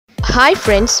Hi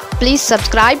friends, please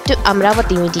subscribe to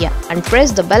Amaravathi Media and press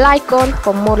the bell icon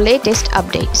for more latest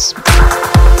updates.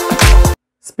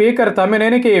 Speaker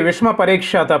తమ్మినేనికి విషమ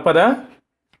పరీక్ష తప్పదా?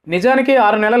 నిజానికి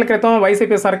 6 నెలల క్రితం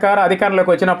వైసీపీ సర్కార్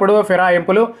అధికారంలోకి వచ్చినప్పుడు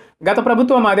ఫిరాయింపులు గత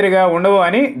ప్రభుత్వం మాదిరిగా ఉండవు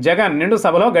అని జగన్ నిండు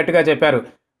సభలో గట్టిగా చెప్పారు.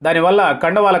 దానివల్ల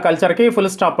కండువాల కల్చర్కి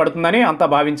ఫుల్ స్టాప్ పడుతుందని అంతా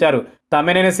భావించారు.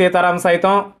 తమ్మినేని సీతారాం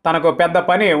సైతం తనకు పెద్ద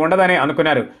పని ఉండదని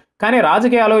అనుకున్నారు. కానీ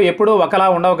రాజకీయాలు ఎప్పుడూ ఒకలా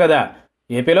ఉండవు కదా.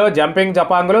 ఏపీలో జంపింగ్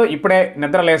జపాంగులు ఇప్పుడే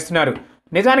నిద్రలేస్తున్నారు.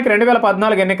 నిజానికి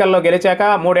 2014 ఎన్నికల్లో గెలిచాక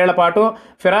 3 ఏళ్ల పాటు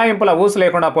ఫిరాయింపుల ఊసు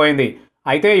లేకుండా పోయింది.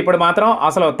 అయితే ఇప్పుడు మాత్రం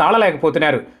అసలు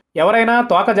తాళలేకపోతున్నారు. ఎవరైనా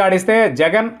తోక జాడిస్తే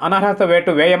జగన్ అనర్హత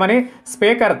వేటు వేయమని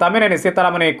స్పీకర్ తమ్మినేని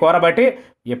సీతారామని కోరబట్టి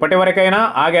ఇప్పటి వరకైనా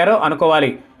ఆగారు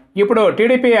అనుకోవాలి. ఇప్పుడు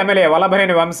టీడీపీ ఎమ్మెల్యే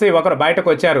వల్లభనేని వంశీ ఒకరు బయటకు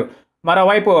వచ్చారు.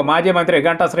 మరోవైపు మాజీ మంత్రి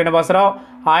గంటా శ్రీనివాసరావు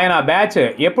ఆయన బ్యాచ్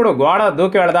ఎప్పుడు గోడ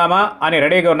దూకి వెళదామా అని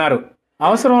రెడీగా ఉన్నారు.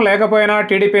 అవసరం లేకపోయినా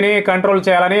టీడీపీని కంట్రోల్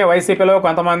చేయాలని వైసీపీలో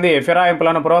కొంతమంది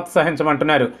ఫిరాయింపులను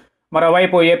ప్రోత్సహించమంటున్నారు.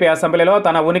 మరోవైపు ఏపీ అసెంబ్లీలో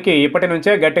తన ఉనికి ఇప్పటి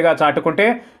నుంచే గట్టిగా చాటుకుంటే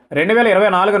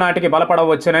 2024 నాటికి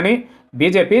బలపడవచ్చునని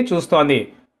బీజేపీ చూస్తోంది.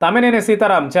 తమ్మినేని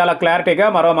సీతారాం చాలా క్లారిటీగా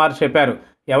మరో మాట చెప్పారు.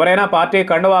 ఎవరైనా పార్టీ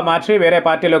కండువా మార్చి వేరే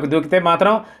పార్టీలోకి దూకితే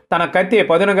మాత్రం తన కత్తి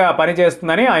పదునుగా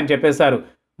పనిచేస్తుందని ఆయన చెప్పేశారు.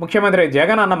 ముఖ్యమంత్రి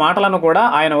జగన్ అన్న మాటలను కూడా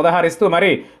ఆయన ఉదహరిస్తూ మరీ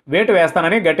వేటు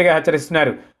వేస్తానని గట్టిగా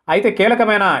హెచ్చరిస్తున్నారు. అయితే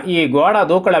కీలకమైన ఈ గోడ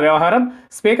దూకుల వ్యవహారం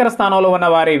స్పీకర్ స్థానంలో ఉన్న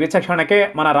వారి విచక్షణకే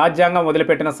మన రాజ్యాంగం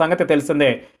వదిలిపెట్టిన సంగతి తెలిసిందే.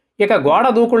 ఇక గోడ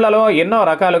దూకుళ్లలో ఎన్నో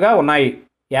రకాలుగా ఉన్నాయి.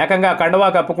 ఏకంగా కండువా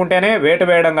కప్పుకుంటేనే వేటు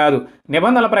వేయడం కాదు.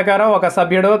 నిబంధనల ప్రకారం ఒక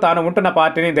సభ్యుడు తాను ఉంటున్న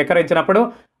పార్టీని ధిక్కరించినప్పుడు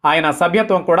ఆయన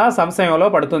సభ్యత్వం కూడా సంశయంలో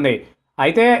పడుతుంది.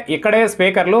 అయితే ఇక్కడే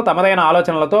స్పీకర్లు తమదైన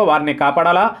ఆలోచనలతో వారిని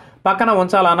కాపాడాలా పక్కన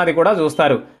ఉంచాలా అన్నది కూడా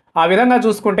చూస్తారు. ఆ విధంగా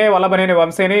చూసుకుంటే వల్లభనేని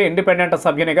వంశీని ఇండిపెండెంట్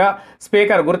సభ్యునిగా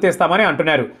స్పీకర్ గుర్తిస్తామని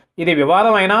అంటున్నారు. ఇది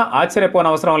వివాదం అయినా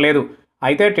ఆశ్చర్యపోనవసరం లేదు.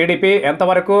 అయితే టీడీపీ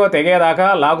ఎంతవరకు తెగేదాకా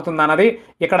లాగుతుందన్నది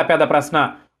ఇక్కడ పెద్ద ప్రశ్న.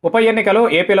 ఉప ఎన్నికలు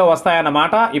ఏపీలో వస్తాయన్న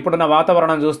మాట ఇప్పుడున్న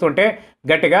వాతావరణం చూస్తుంటే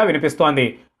గట్టిగా వినిపిస్తోంది.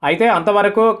 అయితే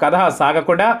అంతవరకు కథ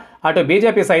సాగకుండా అటు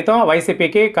బీజేపీ సైతం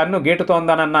వైసీపీకి కన్ను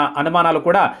గీటుతోందనన్న అనుమానాలు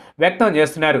కూడా వ్యక్తం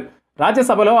చేస్తున్నారు.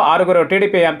 రాజ్యసభలో 6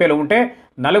 టీడీపీ ఎంపీలు ఉంటే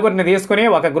 4 తీసుకుని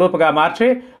ఒక గ్రూపుగా మార్చి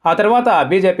ఆ తర్వాత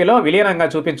బీజేపీలో విలీనంగా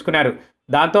చూపించుకున్నారు.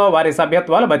 దాంతో వారి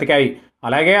సభ్యత్వాలు బతికాయి.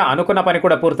 అలాగే అనుకున్న పని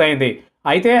కూడా పూర్తయింది.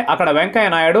 అయితే అక్కడ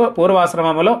వెంకయ్య నాయుడు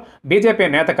పూర్వాశ్రమంలో బీజేపీ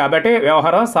నేత కాబట్టి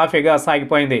వ్యవహారం సాఫీగా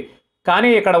సాగిపోయింది. కానీ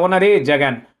ఇక్కడ ఉన్నది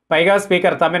జగన్. పైగా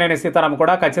స్పీకర్ తమ్మినేని సీతారాం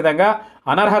కూడా ఖచ్చితంగా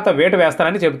అనర్హత వేటు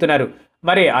వేస్తారని చెబుతున్నారు.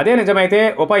 మరి అదే నిజమైతే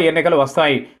ఉప ఎన్నికలు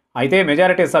వస్తాయి. అయితే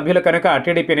మెజారిటీ సభ్యులు కనుక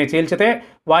టీడీపీని చీల్చితే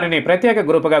వారిని ప్రత్యేక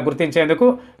గ్రూపుగా గుర్తించేందుకు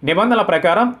నిబంధనల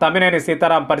ప్రకారం తమ్మినేని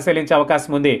సీతారాం పరిశీలించే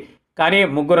అవకాశం ఉంది. కానీ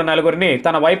 3-4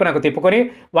 తన వైపునకు తిప్పుకొని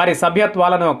వారి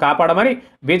సభ్యత్వాలను కాపాడమని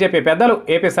బీజేపీ పెద్దలు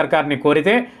ఏపీ సర్కార్ని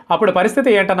కోరితే అప్పుడు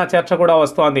పరిస్థితి ఏంటన్న చర్చ కూడా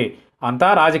వస్తోంది. అంతా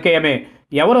రాజకీయమే.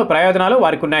 ఎవరు ప్రయోజనాలు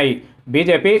వారికి ఉన్నాయి.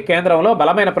 బీజేపీ కేంద్రంలో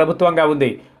బలమైన ప్రభుత్వంగా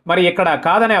ఉంది. మరి ఇక్కడ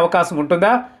కాదనే అవకాశం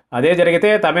ఉంటుందా? అదే జరిగితే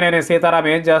తమ్మినేని సీతారాం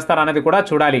ఏం చేస్తారన్నది కూడా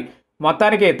చూడాలి.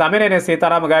 మొత్తానికి తమ్మినేని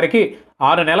సీతారాం గారికి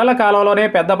 6 నెలల కాలంలోనే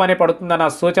పెద్ద పని పడుతుందన్న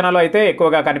సూచనలు అయితే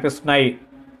ఎక్కువగా కనిపిస్తున్నాయి.